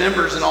those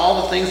members and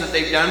all the things that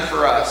they've done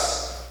for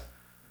us.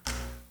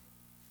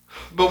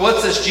 But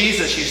what's this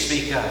Jesus you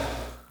speak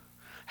of?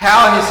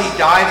 How has he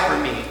died for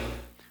me?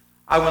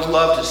 I would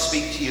love to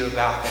speak to you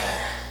about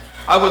that.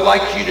 I would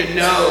like you to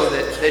know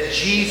that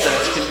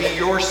Jesus can be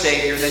your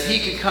Savior, that he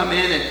can come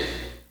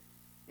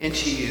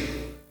into you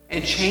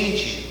and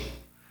change you.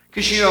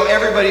 Because, you know,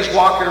 everybody's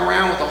walking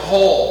around with a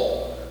hole,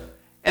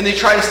 and they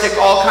try to stick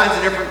all kinds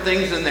of different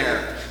things in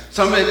there.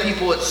 Some of the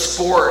people, it's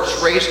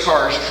sports, race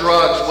cars,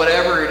 drugs,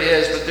 whatever it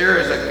is, but there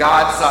is a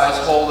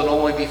God-sized hole that will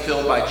only be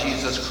filled by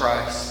Jesus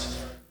Christ.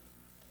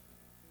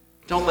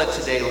 Don't let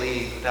today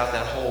leave without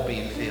that hole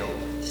being filled.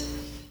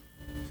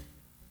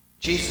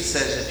 Jesus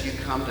says if you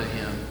come to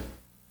him,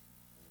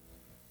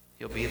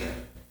 he'll be there.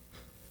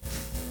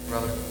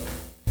 Brother.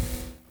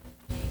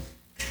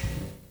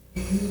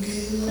 You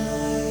give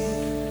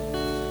life,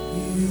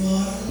 you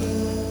are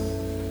love,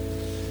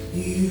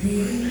 you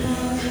bring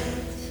light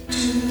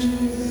to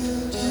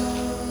the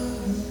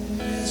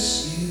darkness,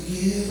 you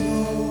give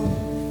hope,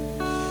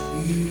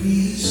 you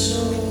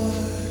restore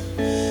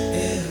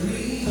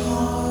every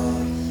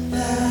heart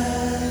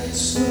that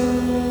is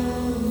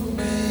broken.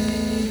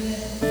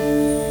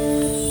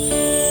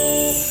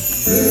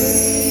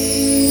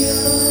 Great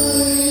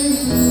are you,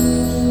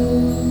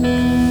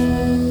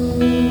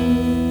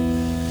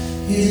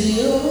 is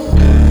your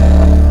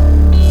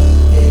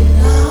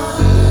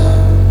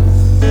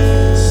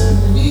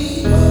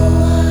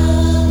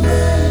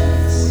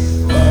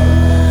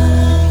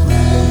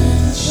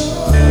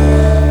Sure.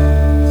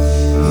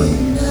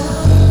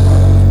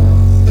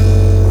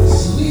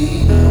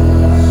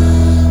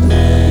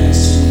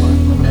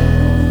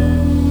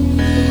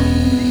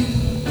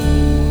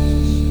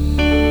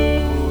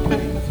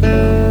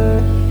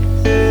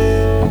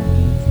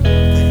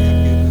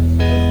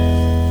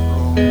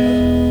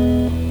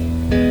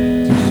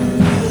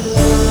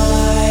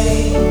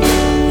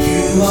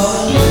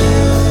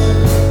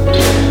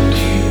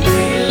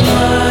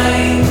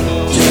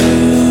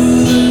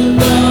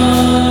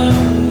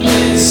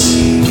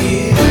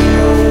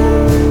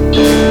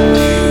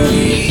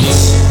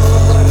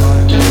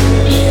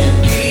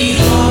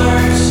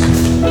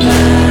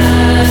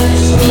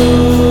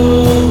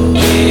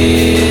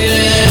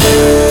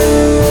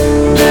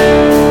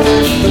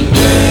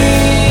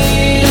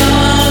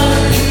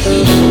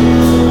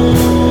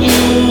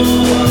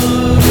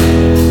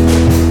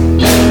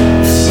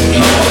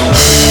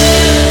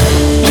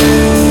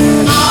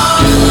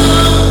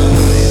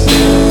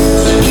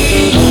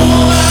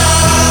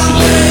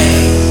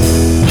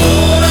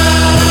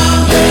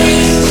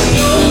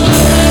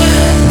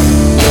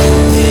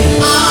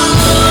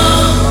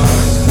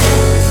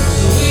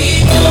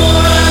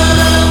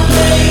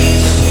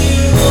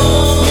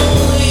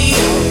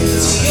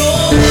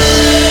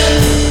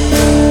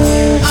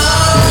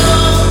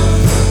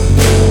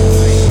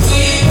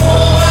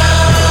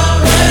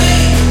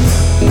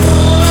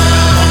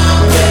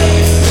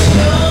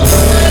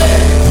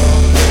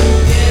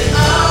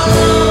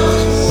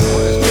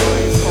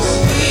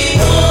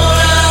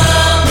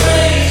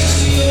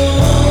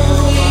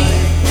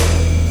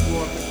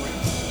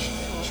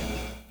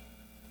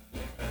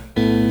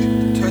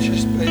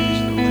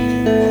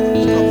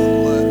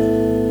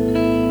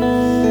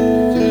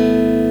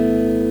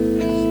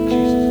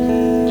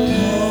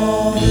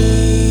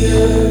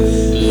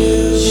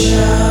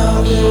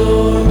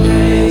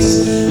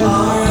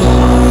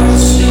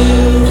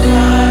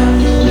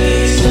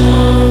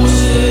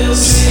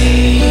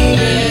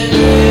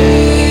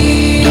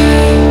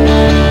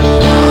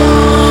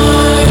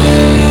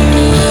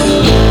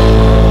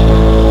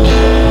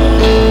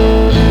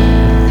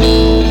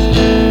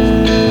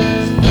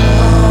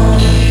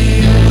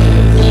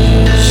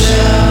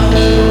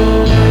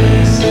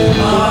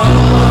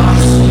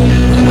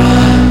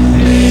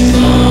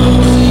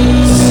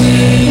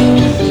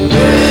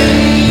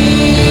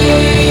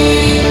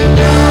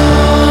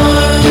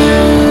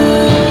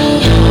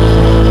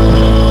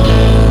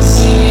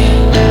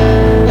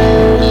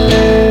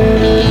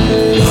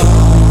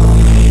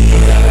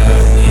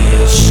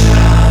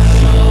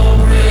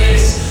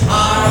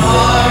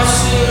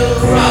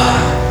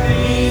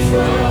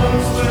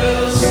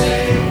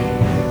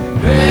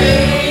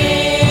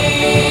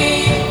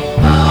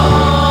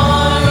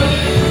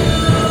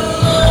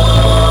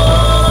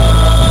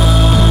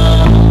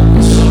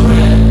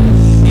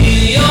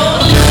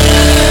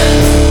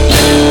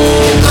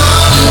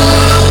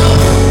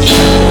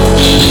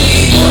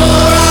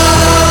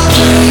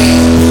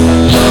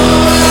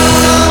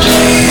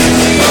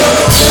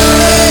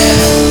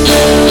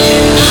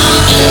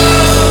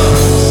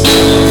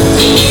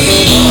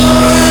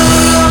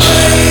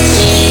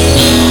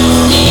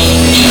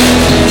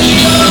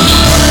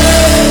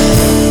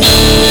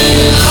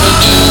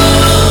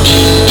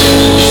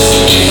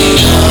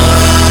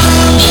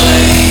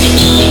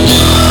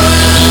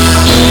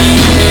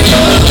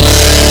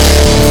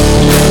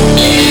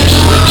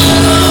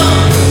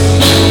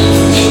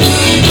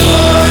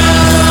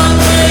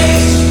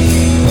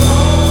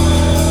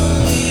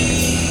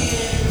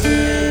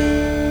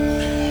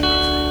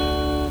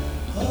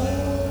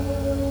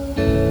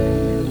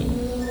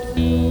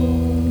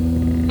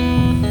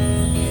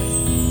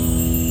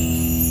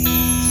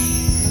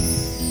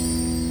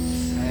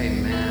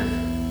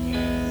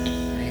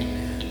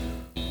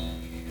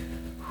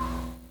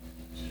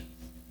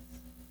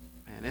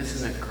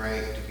 isn't it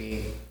great to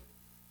be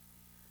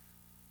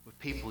with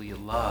people you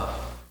love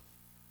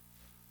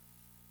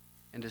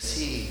and to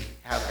see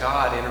how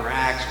God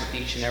interacts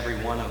with each and every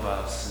one of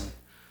us?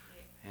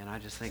 And I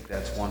just think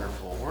that's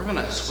wonderful. We're going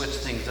to switch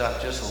things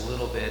up just a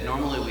little bit.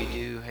 Normally we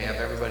do have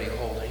everybody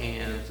hold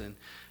hands and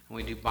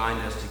we do bind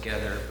us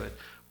together, but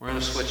we're going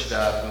to switch it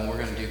up and we're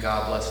going to do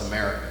God Bless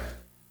America.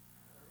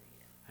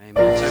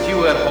 Amen. So if you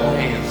would, hold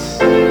hands.